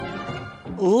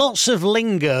lots of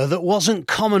lingo that wasn't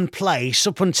commonplace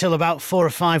up until about 4 or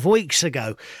 5 weeks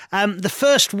ago. The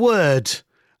first word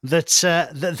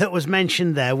that was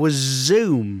mentioned there was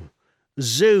Zoom.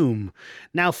 Zoom.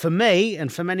 Now, for me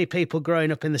and for many people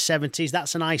growing up in the 70s,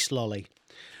 that's an ice lolly.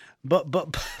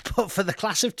 But for the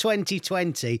class of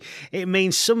 2020, it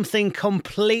means something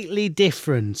completely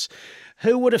different.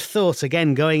 Who would have thought,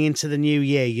 again, going into the new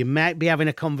year, you might be having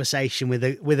a conversation with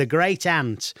a great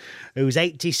aunt who's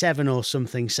 87 or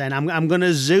something, saying, I'm going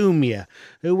to Zoom you.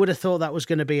 Who would have thought that was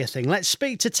going to be a thing? Let's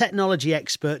speak to technology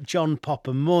expert John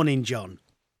Popham. Morning, John.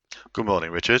 Good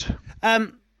morning, Richard.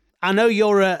 I know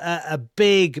you're a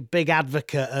big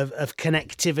advocate of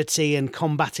connectivity and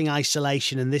combating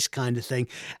isolation and this kind of thing.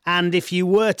 And if you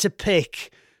were to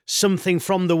pick something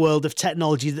from the world of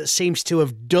technology that seems to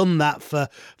have done that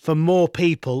for more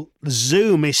people,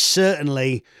 Zoom is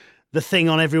certainly the thing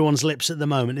on everyone's lips at the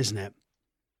moment, isn't it?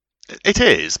 It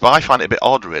is, but I find it a bit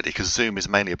odd, really, because Zoom is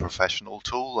mainly a professional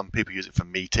tool and people use it for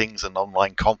meetings and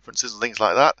online conferences and things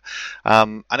like that.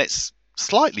 And it's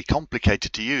slightly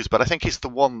complicated to use, but I think it's the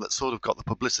one that sort of got the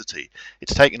publicity.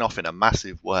 It's taken off in a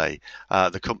massive way.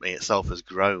 The company itself has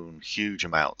grown huge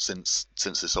amounts since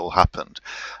this all happened,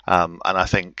 and I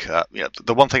think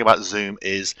the one thing about Zoom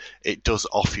is it does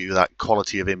offer you that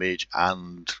quality of image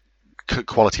and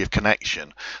quality of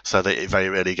connection, so that it very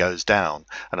rarely goes down,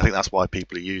 and I think that's why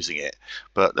people are using it.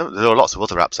 But there are lots of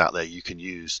other apps out there you can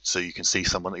use so you can see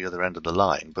someone at the other end of the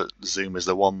line, but Zoom is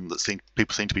the one that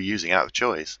people seem to be using out of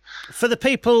choice. For the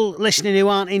people listening who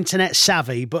aren't internet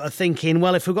savvy but are thinking,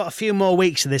 well, if we've got a few more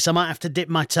weeks of this, I might have to dip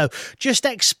my toe, just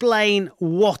explain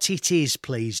what it is,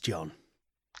 please, John.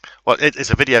 Well,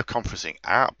 it's a video conferencing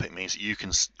app. It means you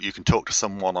can talk to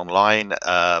someone online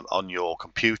on your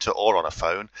computer or on a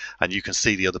phone, and you can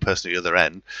see the other person at the other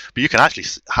end. But you can actually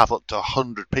have up to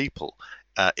 100 people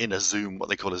in a Zoom, what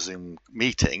they call a Zoom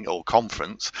meeting or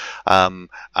conference. And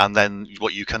then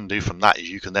what you can do from that is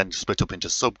you can then split up into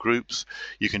subgroups.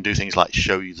 You can do things like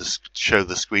show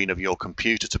the screen of your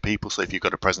computer to people. So if you've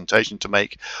got a presentation to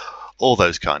make, all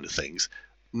those kind of things.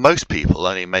 Most people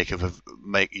only make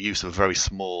use of a very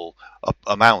small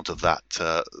amount of that,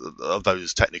 of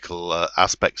those technical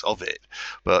aspects of it.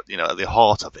 But at the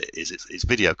heart of it is it's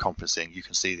video conferencing. You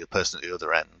can see the person at the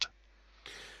other end.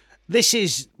 This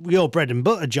is your bread and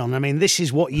butter, John. I mean, this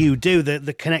is what you do,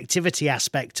 the connectivity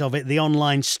aspect of it, the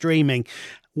online streaming.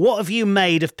 What have you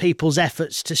made of people's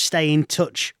efforts to stay in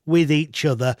touch with each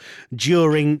other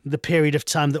during the period of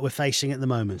time that we're facing at the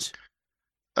moment?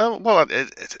 Well,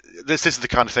 this is the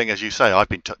kind of thing, as you say, I've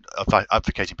been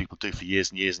advocating people do for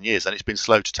years and years and years, and it's been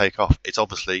slow to take off. It's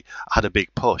obviously had a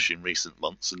big push in recent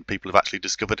months, and people have actually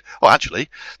discovered, actually,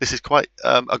 this is quite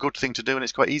a good thing to do, and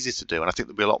it's quite easy to do, and I think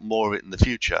there'll be a lot more of it in the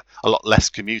future, a lot less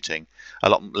commuting, a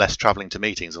lot less travelling to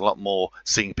meetings, a lot more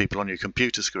seeing people on your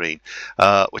computer screen,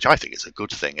 which I think is a good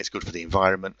thing. It's good for the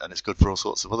environment, and it's good for all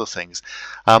sorts of other things.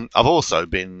 I've also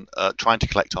been trying to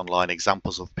collect online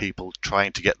examples of people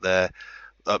trying to get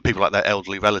people like their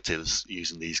elderly relatives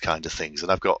using these kind of things,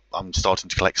 and I'm starting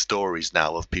to collect stories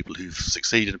now of people who've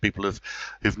succeeded and people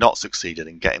who've not succeeded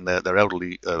in getting their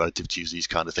elderly relatives to use these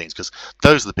kind of things, because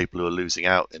those are the people who are losing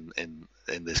out in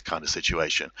this kind of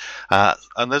situation.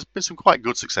 And there's been some quite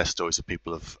good success stories of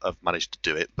people have managed to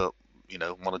do it, but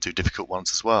one or two difficult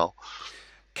ones as well.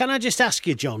 Can I just ask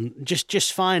you, John,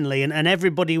 just finally, and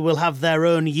everybody will have their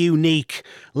own unique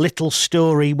little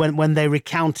story when they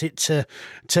recount it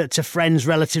to friends,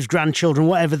 relatives, grandchildren,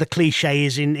 whatever the cliche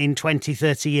is in 20,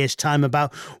 30 years' time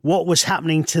about what was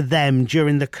happening to them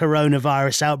during the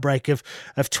coronavirus outbreak of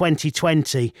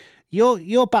 2020.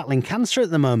 You're battling cancer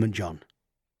at the moment, John.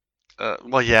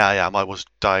 Well, yeah, I am. I was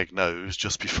diagnosed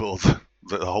just before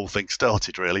the whole thing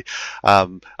started, really,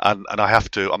 and I'm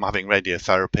having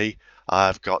radiotherapy.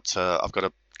 I've got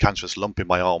a cancerous lump in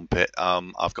my armpit.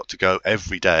 I've got to go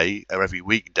every day or every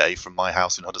weekday from my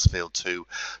house in Huddersfield to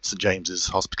St James's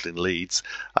Hospital in Leeds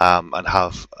and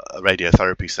have a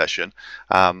radiotherapy session.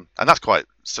 And that's quite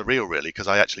surreal, really, because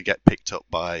I actually get picked up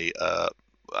by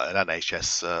an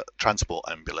NHS transport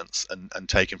ambulance and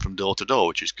taken from door to door,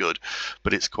 which is good.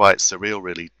 But it's quite surreal,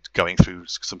 really, going through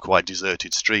some quite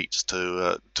deserted streets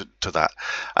to that.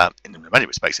 In many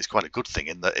respects, it's quite a good thing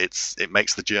in that it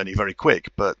makes the journey very quick,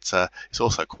 but it's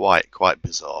also quite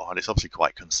bizarre, and it's obviously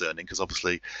quite concerning because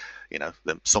obviously,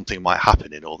 something might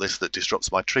happen in all this that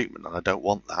disrupts my treatment, and I don't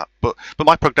want that. But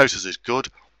my prognosis is good.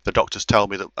 The doctors tell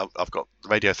me that I've got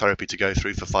radiotherapy to go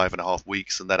through for 5.5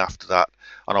 weeks, and then after that,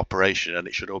 an operation, and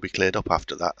it should all be cleared up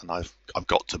after that. And I've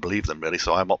got to believe them, really,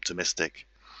 so I'm optimistic.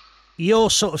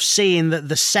 You're sort of seeing that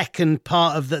the second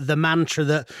part of the mantra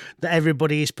that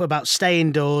everybody is put about stay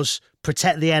indoors,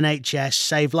 protect the NHS,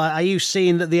 save life. Are you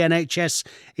seeing that the NHS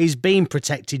is being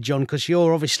protected, John? Because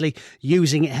you're obviously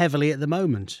using it heavily at the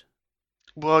moment.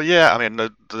 Well, yeah, I mean,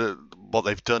 what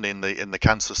they've done in the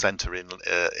cancer centre in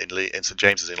St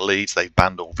James's in Leeds, they've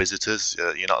banned all visitors.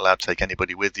 You're not allowed to take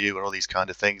anybody with you, and all these kind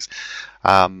of things.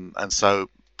 And so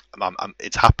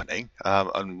it's happening.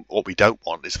 And what we don't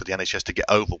want is for the NHS to get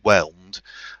overwhelmed.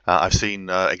 I've seen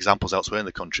examples elsewhere in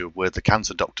the country where the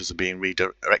cancer doctors are being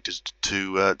redirected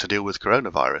to deal with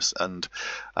coronavirus. And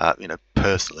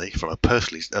personally, from a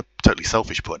totally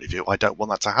selfish point of view, I don't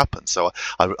want that to happen. So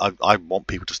I want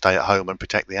people to stay at home and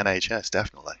protect the NHS,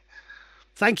 definitely.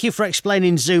 Thank you for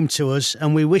explaining Zoom to us,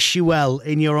 and we wish you well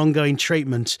in your ongoing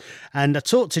treatment. And I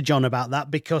talked to John about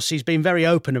that because he's been very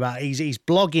open about it. He's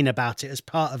blogging about it as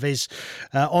part of his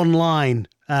online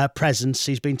presence.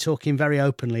 He's been talking very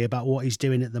openly about what he's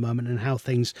doing at the moment and how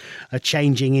things are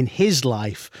changing in his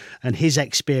life and his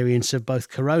experience of both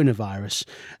coronavirus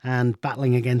and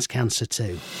battling against cancer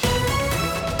too.